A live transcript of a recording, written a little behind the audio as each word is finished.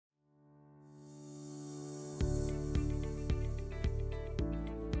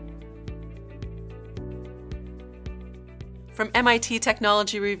From MIT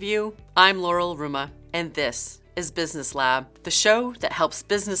Technology Review, I'm Laurel Ruma, and this is Business Lab, the show that helps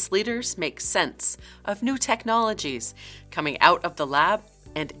business leaders make sense of new technologies coming out of the lab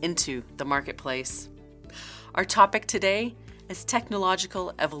and into the marketplace. Our topic today is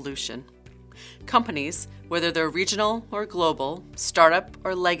technological evolution. Companies, whether they're regional or global, startup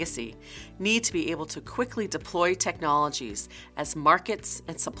or legacy, need to be able to quickly deploy technologies as markets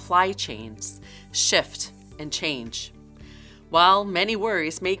and supply chains shift and change. While many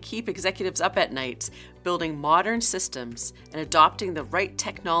worries may keep executives up at night, building modern systems and adopting the right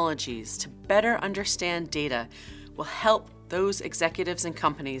technologies to better understand data will help those executives and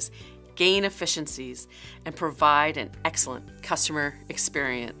companies gain efficiencies and provide an excellent customer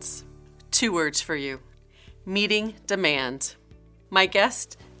experience. 2 words for you: meeting demand. My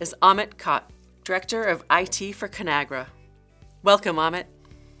guest is Amit Kott, Director of IT for Conagra. Welcome, Amit.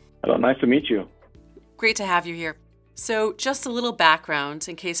 Hello, nice to meet you. Great to have you here. So just a little background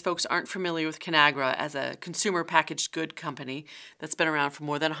in case folks aren't familiar with Conagra as a consumer packaged good company that's been around for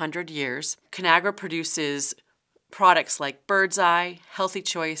more than 100 years. Conagra produces products like Birds Eye, Healthy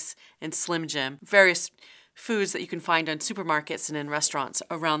Choice, and Slim Jim, various foods that you can find on supermarkets and in restaurants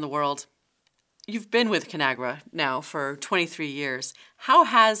around the world. You've been with Conagra now for 23 years. How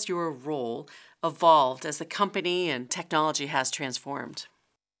has your role evolved as the company and technology has transformed?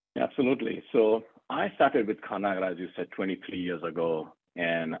 Absolutely. So I started with Conagra, as you said, 23 years ago,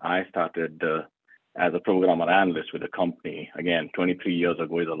 and I started as a programmer analyst with the company. Again, 23 years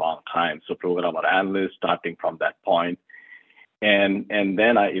ago is a long time. So programmer analyst, starting from that point. And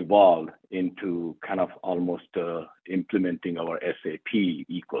then I evolved into kind of almost implementing our SAP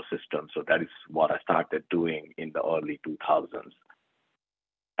ecosystem. So that is what I started doing in the early 2000s.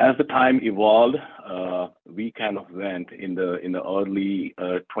 As the time evolved, we kind of went in the early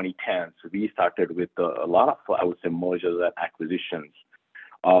 2010s. We started with a lot of, I would say, mergers and acquisitions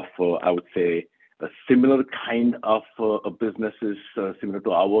of, I would say, a similar kind of businesses similar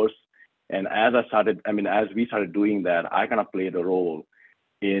to ours. And as we started doing that, I kind of played a role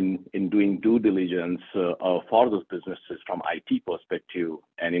in doing due diligence for those businesses from IT perspective.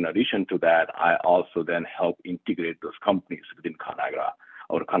 And in addition to that, I also then helped integrate those companies within Conagra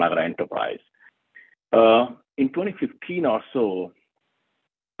or Conagra Enterprise. In 2015 or so,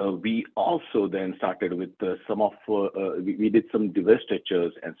 we also then started with we did some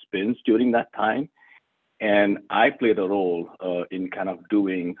divestitures and spins during that time. And I played a role in kind of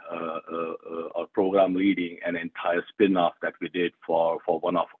doing a program leading an entire spin-off that we did for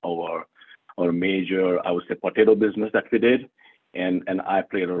one of our major, I would say, potato business that we did. And I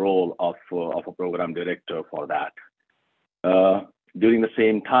played a role of a program director for that. During the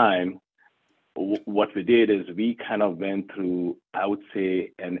same time, what we did is we kind of went through, I would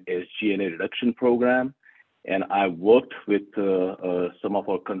say, an SG&A reduction program. And I worked with some of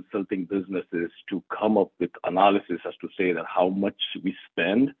our consulting businesses to come up with analysis as to say that how much we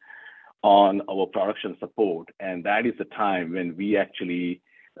spend on our production support. And that is the time when we actually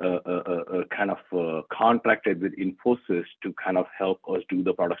kind of contracted with Infosys to kind of help us do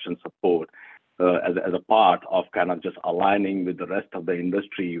the production support as a part of kind of just aligning with the rest of the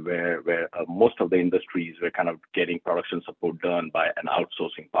industry where most of the industries were kind of getting production support done by an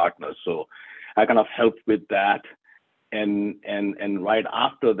outsourcing partner. So I kind of helped with that. And right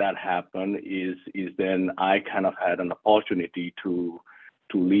after that happened is then I kind of had an opportunity to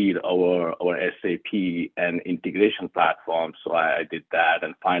lead our SAP and integration platform. So I did that.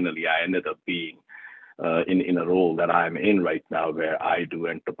 And finally, I ended up being in a role that I'm in right now where I do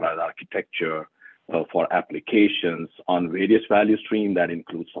enterprise architecture for applications on various value streams that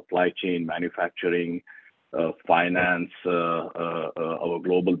include supply chain, manufacturing, finance, our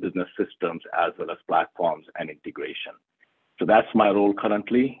global business systems, as well as platforms and integration. So that's my role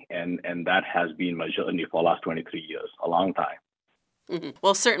currently, and that has been my journey for the last 23 years, a long time. Mm-hmm.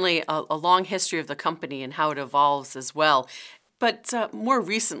 Well, certainly a long history of the company and how it evolves as well. But more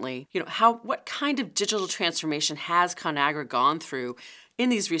recently, what kind of digital transformation has Conagra gone through in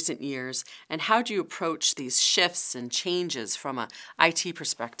these recent years, and how do you approach these shifts and changes from an IT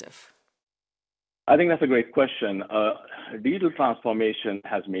perspective? I think that's a great question. Digital transformation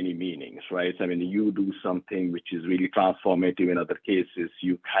has many meanings, right? I mean, you do something which is really transformative. In other cases,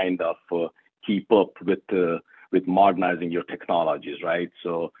 you kind of keep up with modernizing your technologies, right?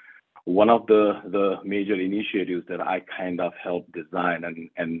 So one of the major initiatives that I kind of helped design and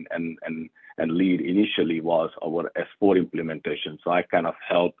lead initially was our S4 implementation. So I kind of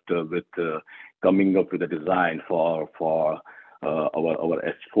helped with coming up with a design for our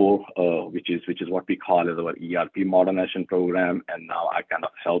S4, which is what we call as our ERP modernization program. And now I kind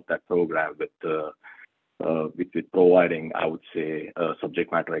of help that program with with providing, I would say,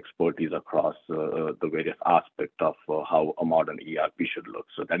 subject matter expertise across the various aspects of how a modern ERP should look.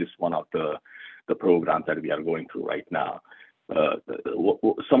 So that is one of the programs that we are going through right now.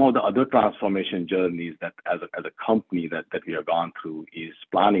 Some of the other transformation journeys that as a company that we have gone through is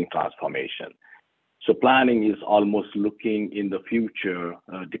planning transformation. So planning is almost looking in the future,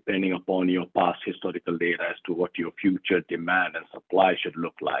 depending upon your past historical data as to what your future demand and supply should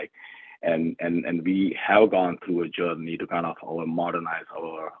look like. And we have gone through a journey to kind of modernize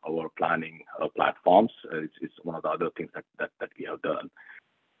our planning platforms. It's one of the other things that we have done.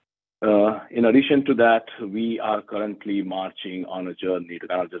 In addition to that, we are currently marching on a journey to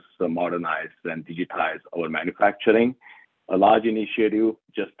kind of just modernize and digitize our manufacturing. A large initiative,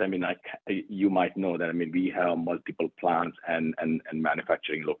 you might know that, we have multiple plants and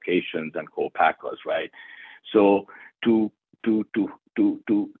manufacturing locations and co-packers, right? So to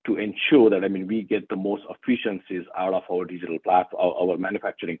ensure that, we get the most efficiencies out of our digital platform, our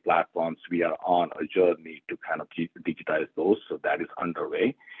manufacturing platforms, we are on a journey to kind of digitize those. So that is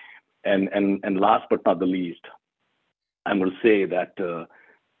underway. And last but not the least, I'm going to say that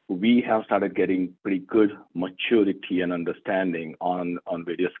we have started getting pretty good maturity and understanding on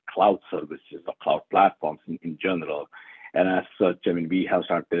various cloud services or cloud platforms in general. And as such, we have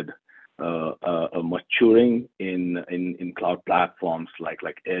started maturing in cloud platforms like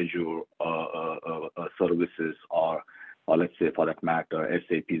Azure services or let's say for that matter,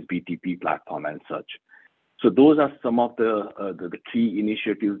 SAP's BTP platform and such. So those are some of the key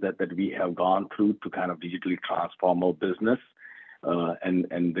initiatives that we have gone through to kind of digitally transform our business.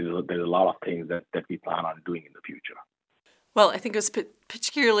 And there's a lot of things that we plan on doing in the future. Well, I think it was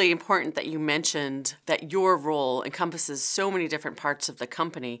particularly important that you mentioned that your role encompasses so many different parts of the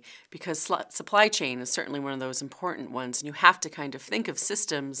company, because supply chain is certainly one of those important ones, and you have to kind of think of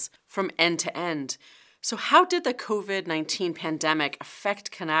systems from end to end. So how did the COVID-19 pandemic affect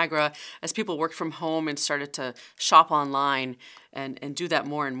Conagra as people worked from home and started to shop online and do that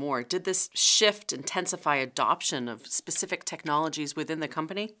more and more? Did this shift intensify adoption of specific technologies within the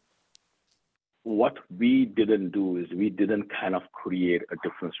company? What we didn't do is we didn't kind of create a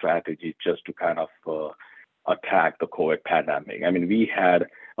different strategy just to kind of attack the COVID pandemic. We had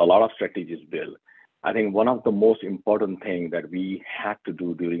a lot of strategies built. I think one of the most important things that we had to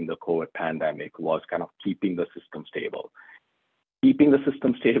do during the COVID pandemic was kind of keeping the system stable. Keeping the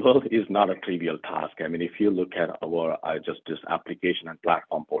system stable is not a trivial task. If you look at our just application and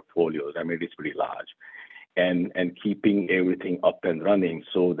platform portfolios, it's pretty large. And keeping everything up and running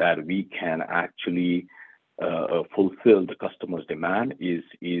so that we can actually fulfill the customer's demand is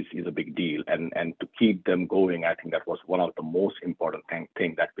a big deal. And to keep them going, I think that was one of the most important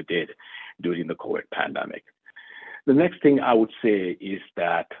thing that we did during the COVID pandemic. The next thing I would say is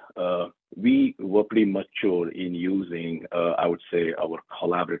that we were pretty mature in using, I would say, our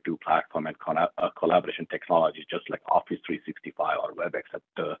collaborative platform and collaboration technology, just like Office 365 or WebEx,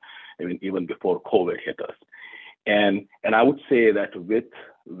 even before COVID hit us. And I would say that with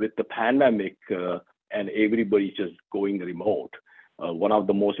the pandemic and everybody just going remote, one of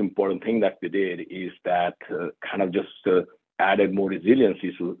the most important things that we did is that kind of just added more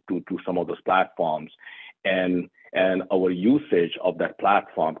resiliency to some of those platforms. And our usage of that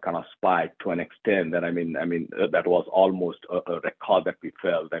platform kind of spiked to an extent that that was almost a record that we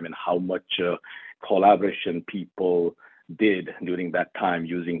felt. How much collaboration people did during that time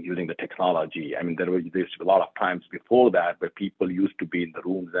using the technology. There's a lot of times before that where people used to be in the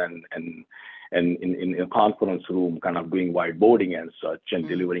rooms and in a conference room, kind of doing whiteboarding and such, and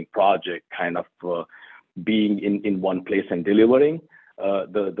delivering project, kind of being in one place and delivering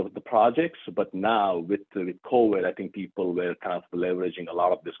the projects. But now with COVID, I think people were kind of leveraging a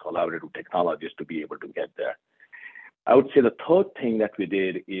lot of this collaborative technologies to be able to get there. I would say the third thing that we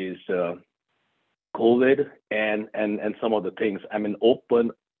did is COVID and some of the things,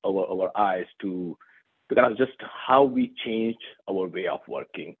 open our eyes to kind of just how we changed our way of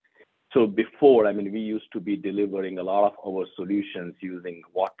working. So before, we used to be delivering a lot of our solutions using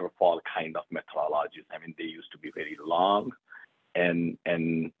waterfall kind of methodologies. They used to be very long and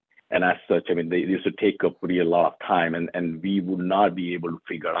as such, they used to take up really a lot of time, and we would not be able to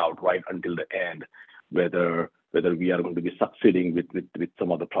figure out right until the end whether we are going to be succeeding with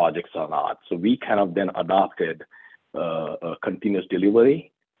some of the projects or not. So we kind of then adopted a continuous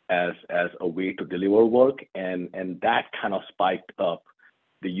delivery as a way to deliver work, and that kind of spiked up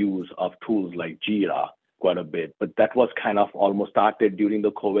the use of tools like Jira quite a bit. But that was kind of almost started during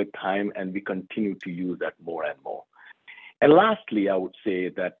the COVID time, and we continue to use that more and more. And lastly, I would say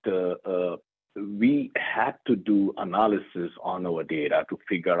that we had to do analysis on our data to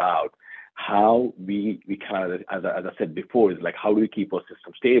figure out how we kind of, as I said before, is like how do we keep our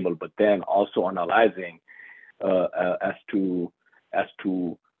system stable, but then also analyzing as to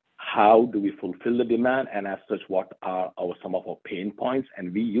how do we fulfill the demand, and as such, what are some of our pain points,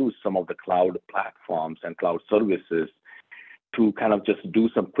 and we use some of the cloud platforms and cloud services to kind of just do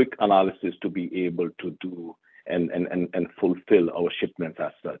some quick analysis to be able to do and fulfill our shipments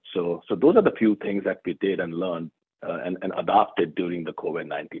as such. So those are the few things that we did and learned and adopted during the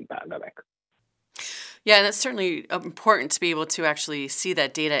COVID-19 pandemic. Yeah, and it's certainly important to be able to actually see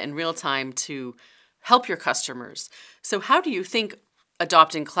that data in real time to help your customers. So how do you think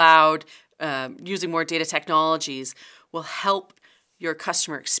adopting cloud, using more data technologies will help your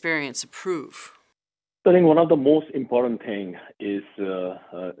customer experience improve? So I think one of the most important thing is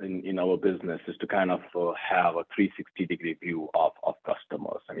in our business is to kind of have a 360-degree view of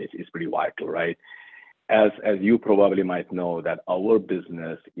customers. I mean, it's pretty vital, right? As you probably might know, that our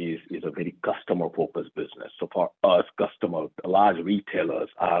business is a very customer-focused business. So for us, large retailers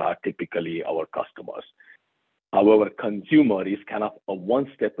are typically our customers. However, consumer is kind of a one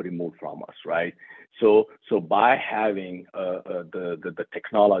step removed from us, right? So by having the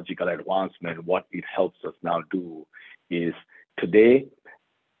technological advancement, what it helps us now do is today,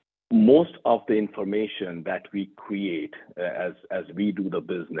 most of the information that we create as we do the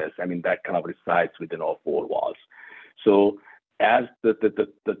business, I mean, that kind of resides within our four walls. So as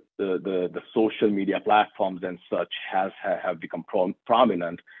the social media platforms and such have become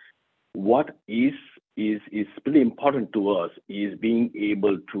prominent, what is pretty important to us is being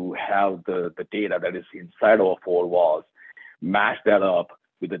able to have the data that is inside our four walls, match that up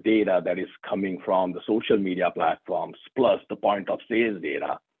with the data that is coming from the social media platforms, plus the point of sales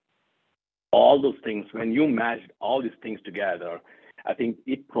data. All those things, when you match all these things together, I think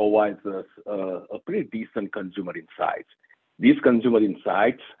it provides us a pretty decent consumer insights. These consumer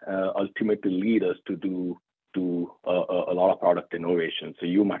insights ultimately lead us to do a lot of product innovation. So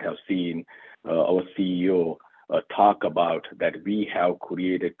you might have seen our CEO talk about that we have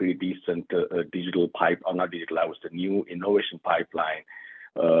created pretty decent new innovation pipeline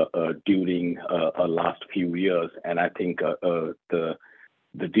during last few years. And I think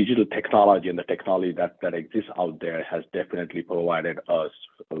the digital technology and the technology that exists out there has definitely provided us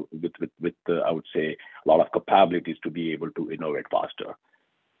with I would say a lot of capabilities to be able to innovate faster.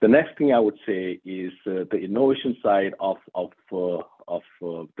 The next thing I would say is the innovation side of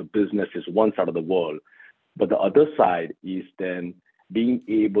the business is one side of the world, but the other side is then being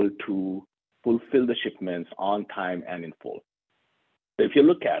able to fulfill the shipments on time and in full. So if you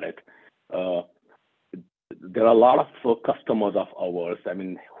look at it, there are a lot of customers of ours, I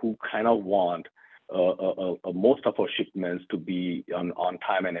mean, who kind of want most of our shipments to be on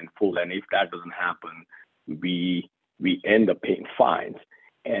time and in full. And if that doesn't happen, we end up paying fines.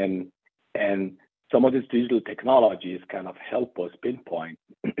 And some of these digital technologies kind of help us pinpoint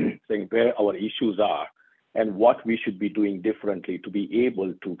saying where our issues are and what we should be doing differently to be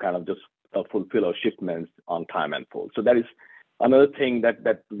able to kind of just fulfill our shipments on time and full. So that is another thing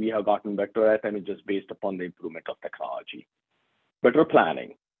that we have gotten better at, I mean, just based upon the improvement of technology. Better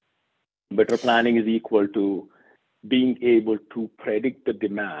planning. Better planning is equal to being able to predict the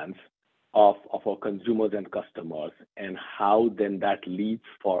demands of our consumers and customers, and how then that leads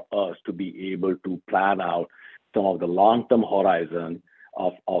for us to be able to plan out some of the long-term horizon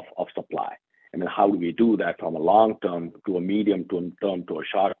of supply. I mean, how do we do that from a long-term to a medium-term to a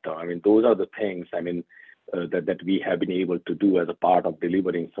short-term? I mean, those are the things, I mean, that we have been able to do as a part of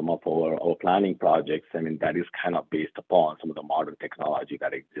delivering some of our planning projects. I mean, that is kind of based upon some of the modern technology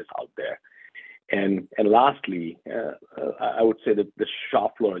that exists out there. And lastly, I would say that the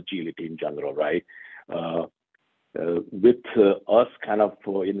shop floor agility in general, right? With us kind of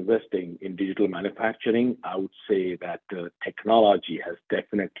investing in digital manufacturing, I would say that technology has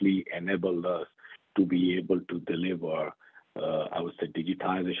definitely enabled us to be able to deliver I would say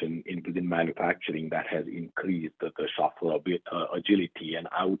digitization within manufacturing that has increased the shop floor agility. And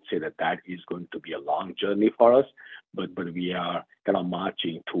I would say that is going to be a long journey for us, but we are kind of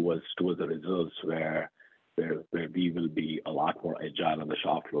marching towards the results where we will be a lot more agile on the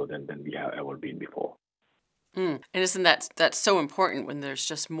shop floor than we have ever been before. And isn't that's so important when there's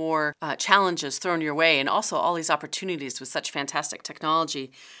just more challenges thrown your way, and also all these opportunities with such fantastic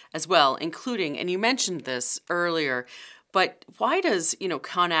technology as well, including, and you mentioned this earlier, but why does,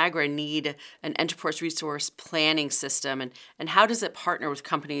 ConAgra need an enterprise resource planning system, and how does it partner with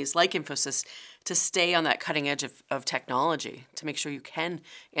companies like Infosys to stay on that cutting edge of technology to make sure you can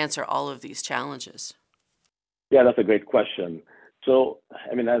answer all of these challenges? Yeah, that's a great question. So,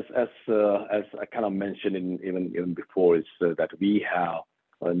 I mean, as I kind of mentioned even before, is that we have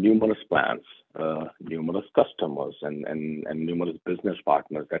numerous plans, numerous customers, and numerous business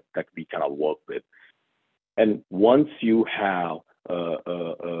partners that we kind of work with. And once you have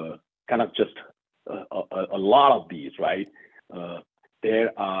kind of just a lot of these, right?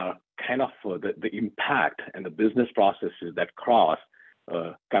 There are kind of the impact and the business processes that cross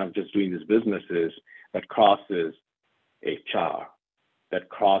kind of just doing these businesses that crosses HR, that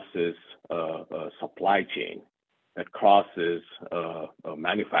crosses supply chain, that crosses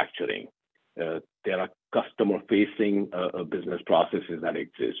manufacturing. There are customer-facing business processes that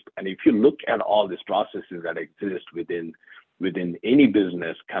exist, and if you look at all these processes that exist within any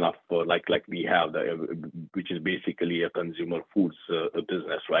business, kind of like we have, which is basically a consumer foods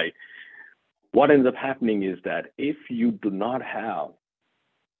business, right? What ends up happening is that if you do not have,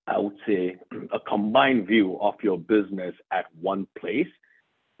 I would say, a combined view of your business at one place,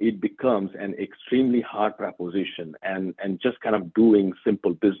 it becomes an extremely hard proposition, and just kind of doing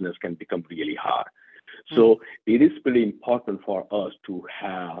simple business can become really hard. So it is pretty important for us to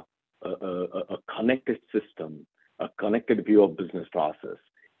have a connected system, a connected view of business process,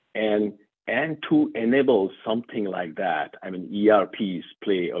 and to enable something like that. I mean, ERPs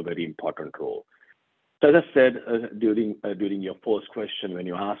play a very important role. So as I said during your first question, when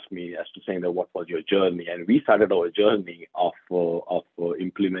you asked me as to saying that what was your journey, and we started our journey of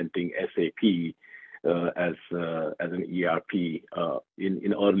implementing SAP as an ERP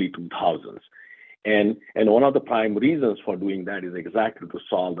in early 2000s, and one of the prime reasons for doing that is exactly to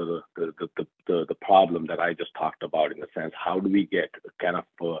solve the problem that I just talked about, in the sense, how do we get kind of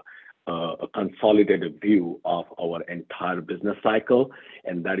a consolidated view of our entire business cycle,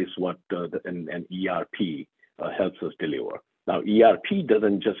 and that is what an ERP helps us deliver. Now, ERP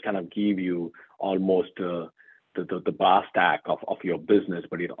doesn't just kind of give you almost the brass tack of your business,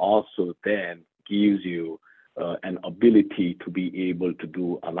 but it also then gives you an ability to be able to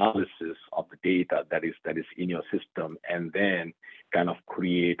do analysis of the data that is in your system, and then kind of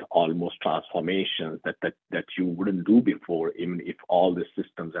create almost transformations that you wouldn't do before, even if all the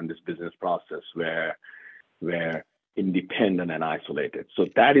systems and this business process were independent and isolated. So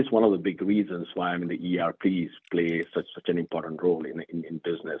that is one of the big reasons why, I mean, the ERPs play such an important role in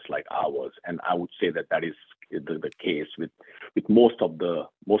business like ours. And I would say that is the case with most of the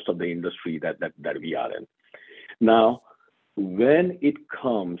industry that we are in. Now, when it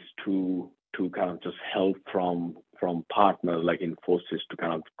comes to kind of just help from partners like Infosys to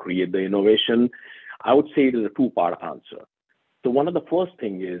kind of create the innovation, I would say it is a two-part answer. So one of the first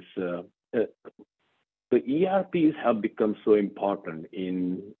thing is the ERPs have become so important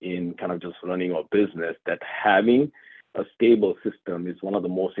in kind of just running our business that having a stable system is one of the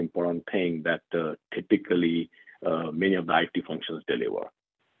most important things that typically many of the IT functions deliver.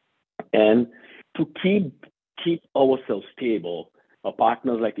 And to keep ourselves stable,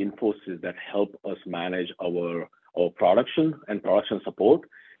 partners like Infosys that help us manage our production and production support,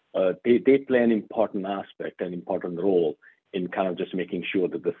 they play an important aspect, an important role in kind of just making sure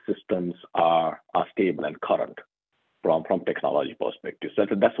that the systems are stable and current from technology perspective. So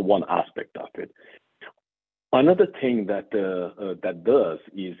that's one aspect of it. Another thing that does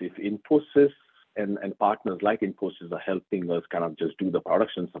is, if Infosys and partners like Infosys are helping us kind of just do the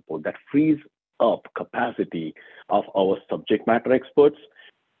production support, that frees up capacity of our subject matter experts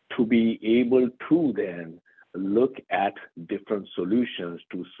to be able to then look at different solutions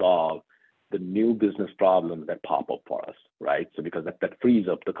to solve the new business problems that pop up for us, right? So because that frees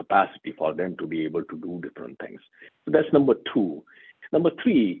up the capacity for them to be able to do different things. So that's number two. Number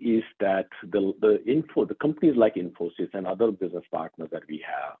three is that the companies like Infosys and other business partners that we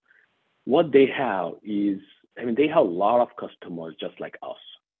have, what they have is, I mean, they have a lot of customers just like us,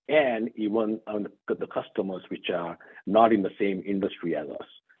 and even the customers which are not in the same industry as us,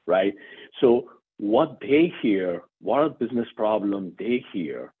 right? So what they hear, what business problem they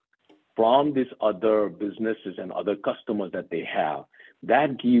hear from these other businesses and other customers that they have,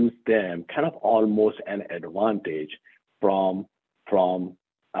 that gives them kind of almost an advantage from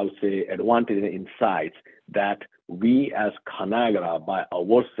I would say advantage and insights that we as Conagra by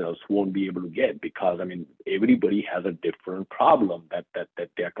ourselves won't be able to get, because I mean everybody has a different problem that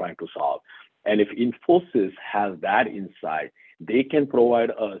they're trying to solve. And if Infosys has that insight, they can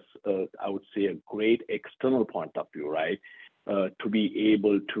provide us I would say a great external point of view, right? To be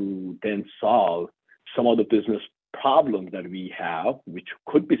able to then solve some of the business problems that we have, which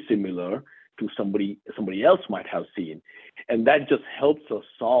could be similar to somebody else might have seen. And that just helps us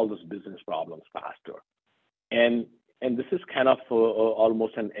solve those business problems faster. And this is kind of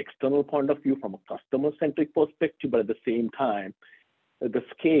almost an external point of view from a customer-centric perspective, but at the same time, the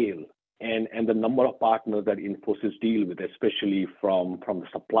scale and the number of partners that Infosys deal with, especially from the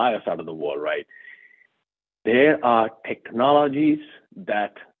supplier side of the world, right? There are technologies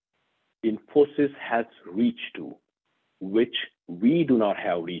that Infosys has reach to, which we do not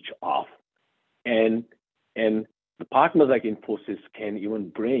have reach of. And the partners like Infosys can even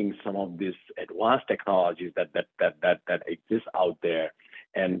bring some of these advanced technologies that exist out there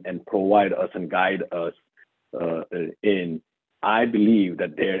and provide us and guide us in. I believe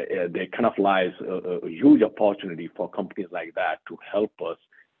that there kind of lies a huge opportunity for companies like that to help us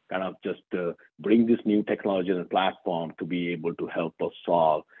kind of just bring this new technology and platform to be able to help us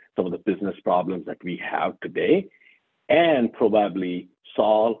solve some of the business problems that we have today, and probably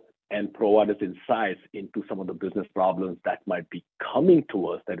solve and provide us insights into some of the business problems that might be coming to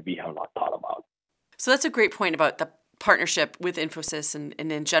us that we have not thought about. So that's a great point about the partnership with Infosys and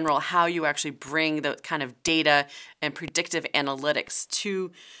in general, how you actually bring the kind of data and predictive analytics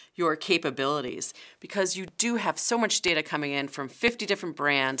to your capabilities, because you do have so much data coming in from 50 different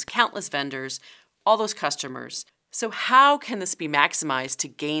brands, countless vendors, all those customers. So how can this be maximized to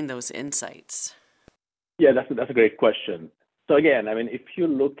gain those insights? Yeah, that's a great question. So again, I mean, if you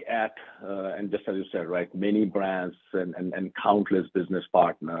look at, and just as you said, right, many brands and countless business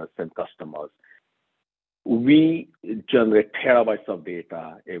partners and customers, we generate terabytes of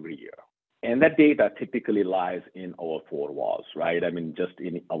data every year. And that data typically lies in our four walls, right? I mean, just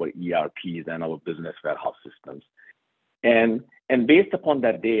in our ERPs and our business warehouse systems. And based upon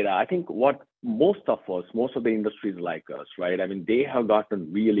that data, I think what most of the industries like us, right? I mean, they have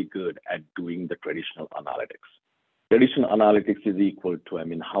gotten really good at doing the traditional analytics. Traditional analytics is equal to, I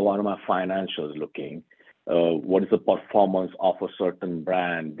mean, how are my financials looking? What is the performance of a certain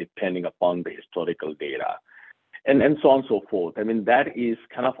brand depending upon the historical data? And so on and so forth. I mean, that is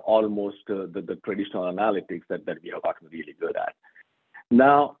kind of almost the traditional analytics that we have gotten really good at.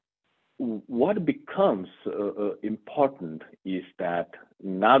 Now, what becomes important is that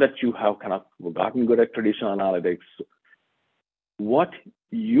now that you have kind of gotten good at traditional analytics, what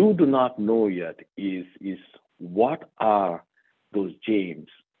you do not know yet is what are those gems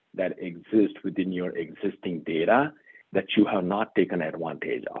that exist within your existing data that you have not taken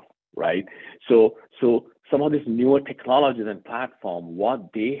advantage of, right? So some of these newer technologies and platforms,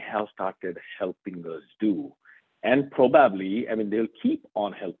 what they have started helping us do, and probably, I mean, they'll keep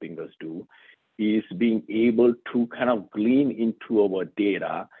on helping us do, is being able to kind of glean into our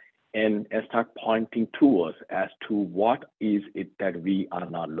data and start pointing to us as to what is it that we are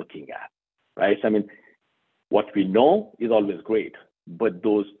not looking at, right? So, I mean, what we know is always great, but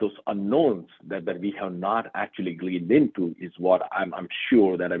those unknowns that we have not actually gleaned into is what I'm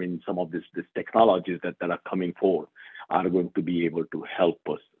sure that, I mean, some of these technologies that are coming forward are going to be able to help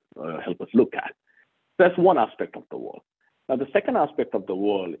us look at. That's one aspect of the world. Now, the second aspect of the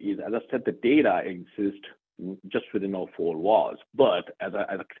world is, as I said, the data exists just within our four walls. But as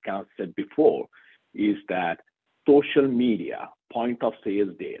I kind of said before, is that social media, point of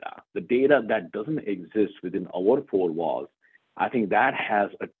sales data, the data that doesn't exist within our four walls, I think that has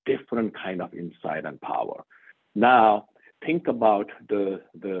a different kind of insight and power. Now, think about the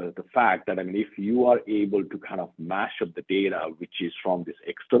fact that, I mean, if you are able to kind of mash up the data, which is from these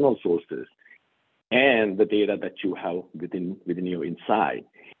external sources, and the data that you have within your inside,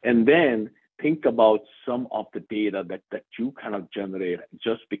 and then think about some of the data that you kind of generate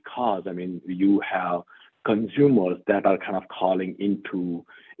just because, I mean, you have consumers that are kind of calling into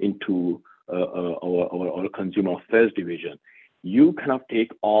our consumer affairs division. You kind of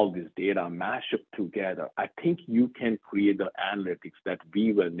take all this data, mash it together. I think you can create the analytics that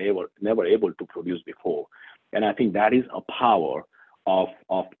we were never able to produce before. And I think that is a power of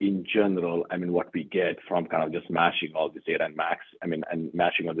in general, I mean, what we get from kind of just mashing all this data and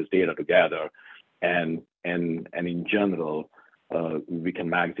mashing all this data together. And in general, we can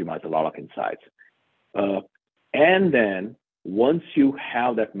maximize a lot of insights. And then once you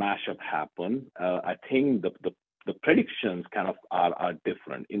have that mashup happen, I think the predictions kind of are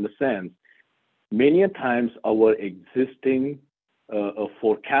different in the sense, many a times our existing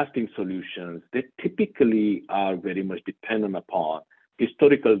forecasting solutions, they typically are very much dependent upon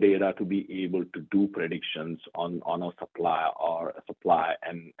historical data to be able to do predictions on a supply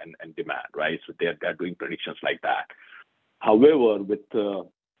and demand, right? So they're doing predictions like that. However, with the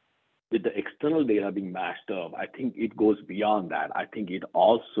external data being mashed up, I think it goes beyond that. I think it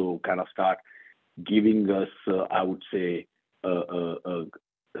also kind of starts giving us, I would say,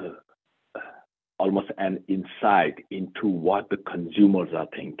 almost an insight into what the consumers are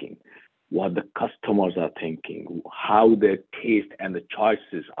thinking, what the customers are thinking, how their taste and the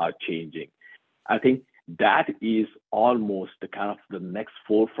choices are changing. I think that is almost the kind of the next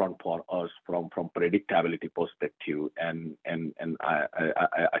forefront for us from predictability perspective. And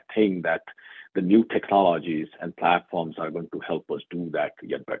I think that the new technologies and platforms are going to help us do that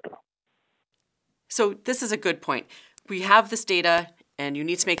yet better. So this is a good point. We have this data and you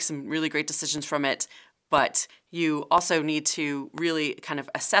need to make some really great decisions from it, but you also need to really kind of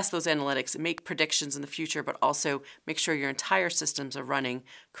assess those analytics and make predictions in the future, but also make sure your entire systems are running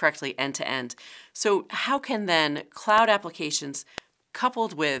correctly end to end. So how can then cloud applications,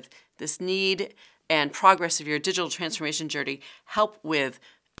 coupled with this need and progress of your digital transformation journey, help with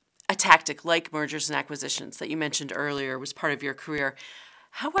a tactic like mergers and acquisitions that you mentioned earlier was part of your career?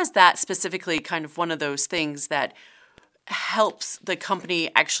 How was that specifically kind of one of those things that helps the company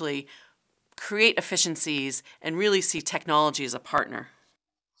actually create efficiencies and really see technology as a partner?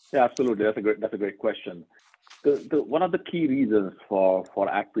 Yeah, absolutely. That's a great question. The one of the key reasons for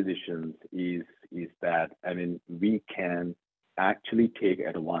acquisitions is that, I mean, we can actually take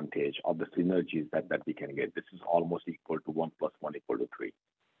advantage of the synergies that we can get. This is almost equal to 1 + 1 = 3.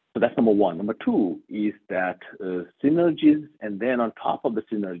 So that's number one. Number two is that synergies, and then on top of the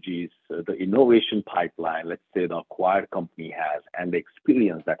synergies, the innovation pipeline, let's say the acquired company has, and the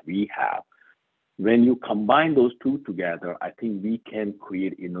experience that we have. When you combine those two together, I think we can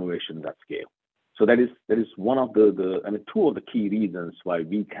create innovations at scale. So that is one of the I mean, two of the key reasons why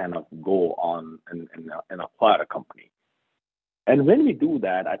we kind of go on and acquire a company. And when we do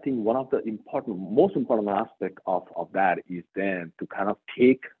that, I think one of the most important aspect of that is then to kind of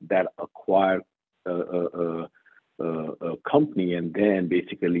take that acquired company and then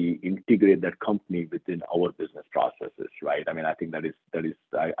basically integrate that company within our business processes, right? I mean, I think that is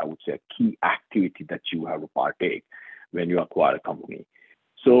I would say a key activity that you have to partake when you acquire a company.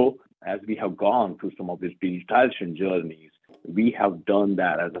 So as we have gone through some of these digitization journeys, we have done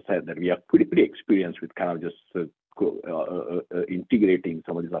that. As I said, that we are pretty experienced with kind of just integrating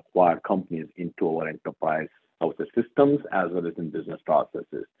some of these acquired companies into our enterprise systems as well as in business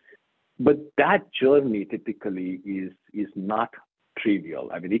processes. But that journey typically is not trivial.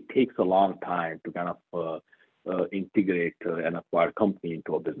 I mean, it takes a long time to kind of integrate an acquired company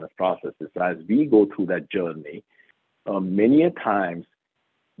into our business processes. So as we go through that journey, many a times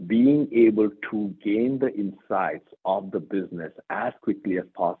being able to gain the insights of the business as quickly as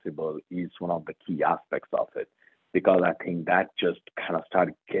possible is one of the key aspects of it, because I think that just kind of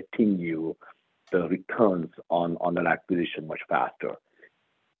started getting you the returns on that acquisition much faster.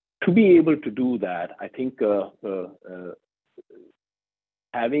 To be able to do that, I think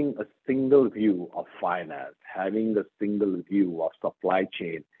having a single view of finance, having a single view of supply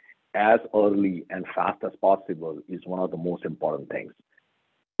chain as early and fast as possible is one of the most important things.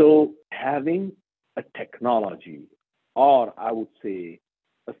 So having a technology, or I would say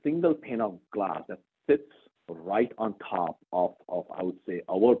a single pane of glass that sits right on top of I would say,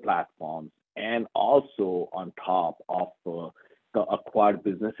 our platforms, and also on top of the acquired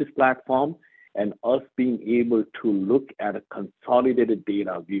businesses platform, and us being able to look at a consolidated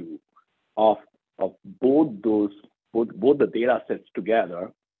data view of both the data sets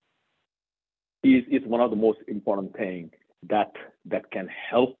together is one of the most important things that can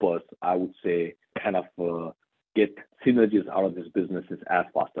help us, I would say, kind of get synergies out of these businesses as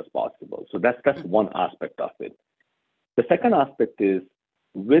fast as possible. So that's one aspect of it. The second aspect is,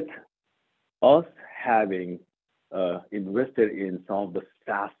 with us having invested in some of the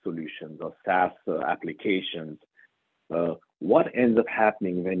SaaS solutions or SaaS applications, what ends up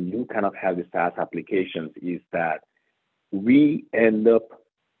happening when you kind of have the SaaS applications is that we end up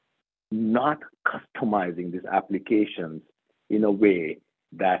not customizing these applications in a way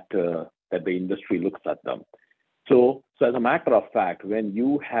that the industry looks at them. So as a matter of fact, when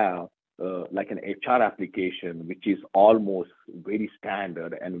you have like an HR application, which is almost very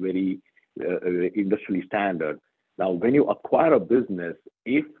standard and very industry standard, now when you acquire a business,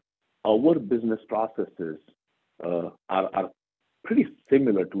 if our business processes are pretty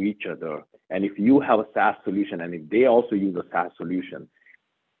similar to each other, and if you have a SaaS solution and if they also use a SaaS solution,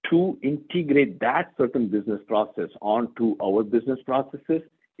 to integrate that certain business process onto our business processes,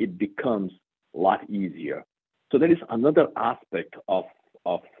 it becomes a lot easier. So there is another aspect of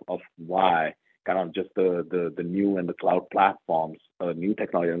why kind of just the new and the cloud platforms, new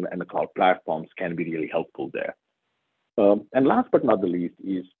technology and the cloud platforms can be really helpful there. And last but not the least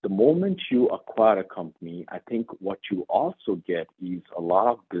is the moment you acquire a company, I think what you also get is a lot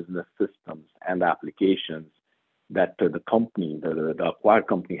of business systems and applications that the acquired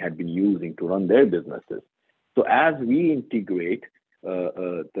company had been using to run their businesses. So as we integrate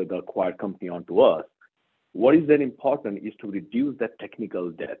the acquired company onto us, what is then important is to reduce that technical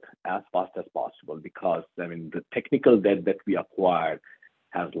debt as fast as possible, because the technical debt that we acquired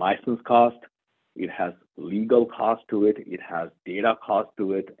has license cost, it has legal cost to it, it has data cost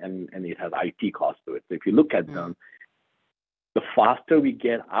to it, and it has IT cost to it. So if you look at them, the faster we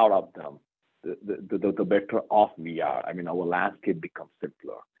get out of them, the better off we are. Our landscape becomes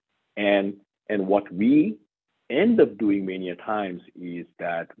simpler. And what we end up doing many a times is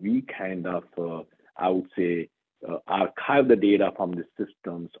that we kind of, I would say, archive the data from the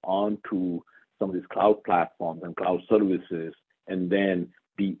systems onto some of these cloud platforms and cloud services, and then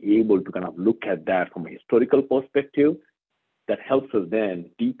be able to kind of look at that from a historical perspective. That helps us then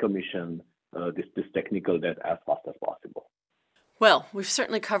decommission this technical debt as fast as possible. Well, we've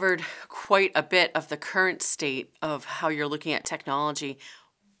certainly covered quite a bit of the current state of how you're looking at technology.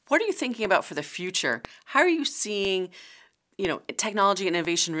 What are you thinking about for the future? How are you seeing, technology and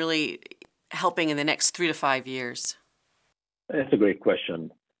innovation really helping in the next 3 to 5 years? That's a great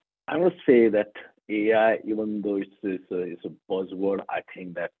question. I would say that AI, even though it's a buzzword, I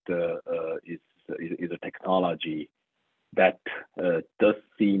think that is a technology that does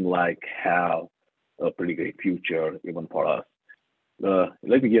seem like have a pretty great future even for us.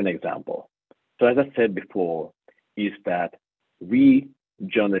 Let me give an example. So as I said before, is that we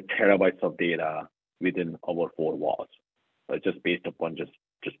generate terabytes of data within our four walls, just based upon just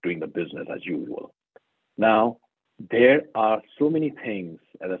doing the business as usual. Now, there are so many things,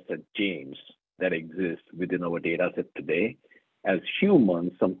 as I said, James, that exist within our data set today. As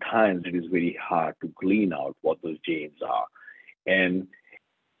humans, sometimes it is very hard to glean out what those James are. And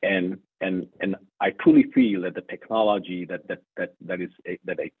I truly feel that the technology that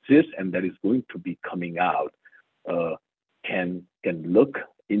exists and that is going to be coming out can look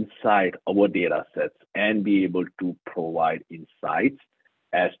inside our data sets and be able to provide insights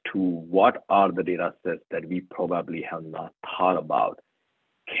as to what are the data sets that we probably have not thought about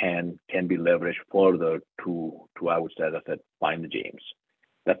can be leveraged further to I would say, as I said, find the James.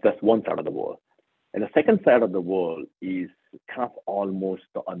 That's one side of the world. And the second side of the world is kind of almost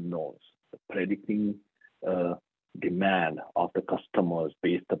the unknowns, the predicting demand of the customers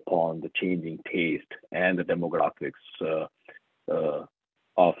based upon the changing taste and the demographics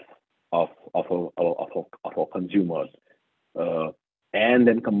of our consumers, and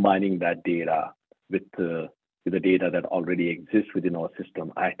then combining that data with the data that already exists within our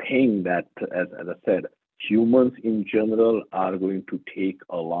system. I think that, as I said, humans in general are going to take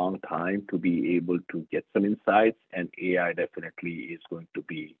a long time to be able to get some insights, and AI definitely is going to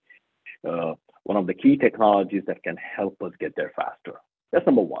be one of the key technologies that can help us get there faster. That's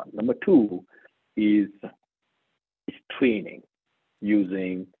number one. Number two is training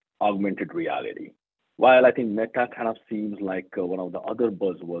using augmented reality. While I think Meta kind of seems like one of the other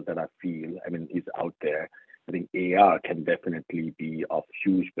buzzwords that I feel, is out there, I think AR can definitely be of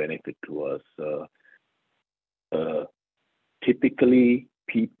huge benefit to us. Typically,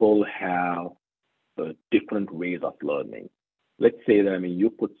 people have different ways of learning. Let's say that you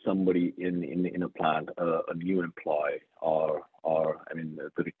put somebody in a plant, a new employee, or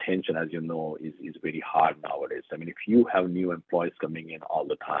the retention, as you know, is very hard nowadays. If you have new employees coming in all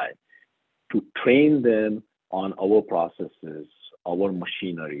the time, to train them on our processes, our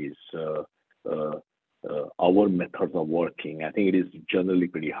machineries, our methods of working, I think it is generally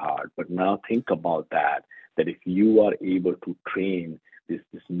pretty hard. But now think about that if you are able to train this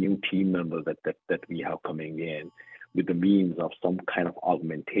new team member that we have coming in with the means of some kind of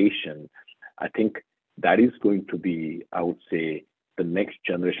augmentation, I think that is going to be, I would say, the next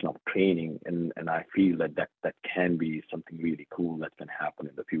generation of training. And I feel that can be something really cool that can happen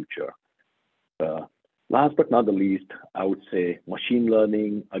in the future. Last but not the least, I would say machine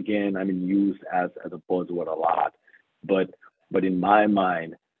learning, again, used as a buzzword a lot, but in my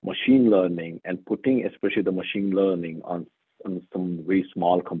mind, machine learning and putting especially the machine learning on some very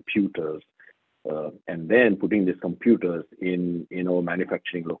small computers, and then putting these computers in a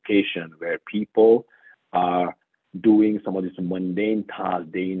manufacturing location where people are doing some of these mundane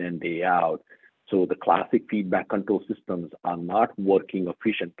tasks day in and day out. So the classic feedback control systems are not working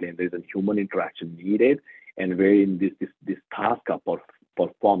efficiently, and there's a human interaction needed. And wherein this task are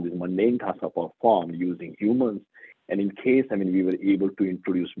performed, these mundane tasks are performed using humans. And in case, we were able to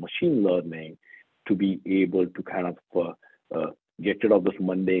introduce machine learning to be able to kind of get rid of those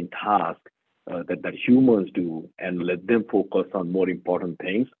mundane tasks that humans do and let them focus on more important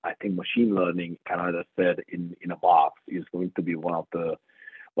things. I think machine learning, kind of as I said, in a box, is going to be one of the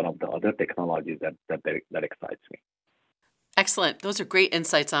other technologies that excites me. Excellent. Those are great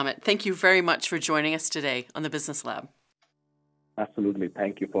insights, Amit. Thank you very much for joining us today on the Business Lab. Absolutely.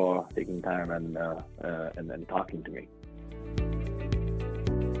 Thank you for taking time and talking to me.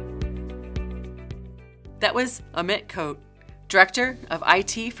 That was Amit Kote, Director of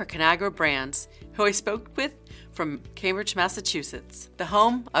IT for Conagra Brands, who I spoke with from Cambridge, Massachusetts, the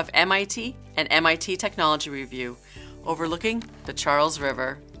home of MIT and MIT Technology Review, overlooking the Charles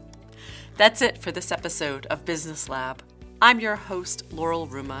River. That's it for this episode of Business Lab. I'm your host, Laurel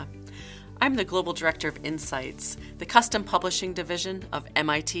Ruma. I'm the Global Director of Insights, the custom publishing division of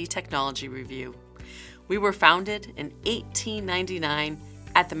MIT Technology Review. We were founded in 1899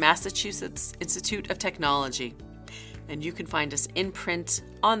 at the Massachusetts Institute of Technology, and you can find us in print,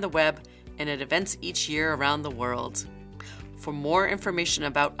 on the web, and at events each year around the world. For more information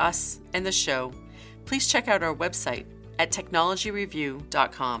about us and the show, please check out our website at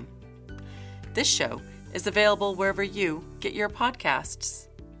technologyreview.com. This show is available wherever you get your podcasts.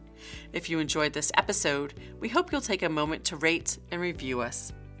 If you enjoyed this episode, we hope you'll take a moment to rate and review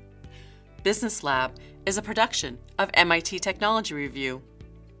us. Business Lab is a production of MIT Technology Review.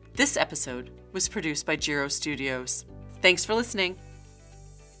 This episode was produced by Jiro Studios. Thanks for listening.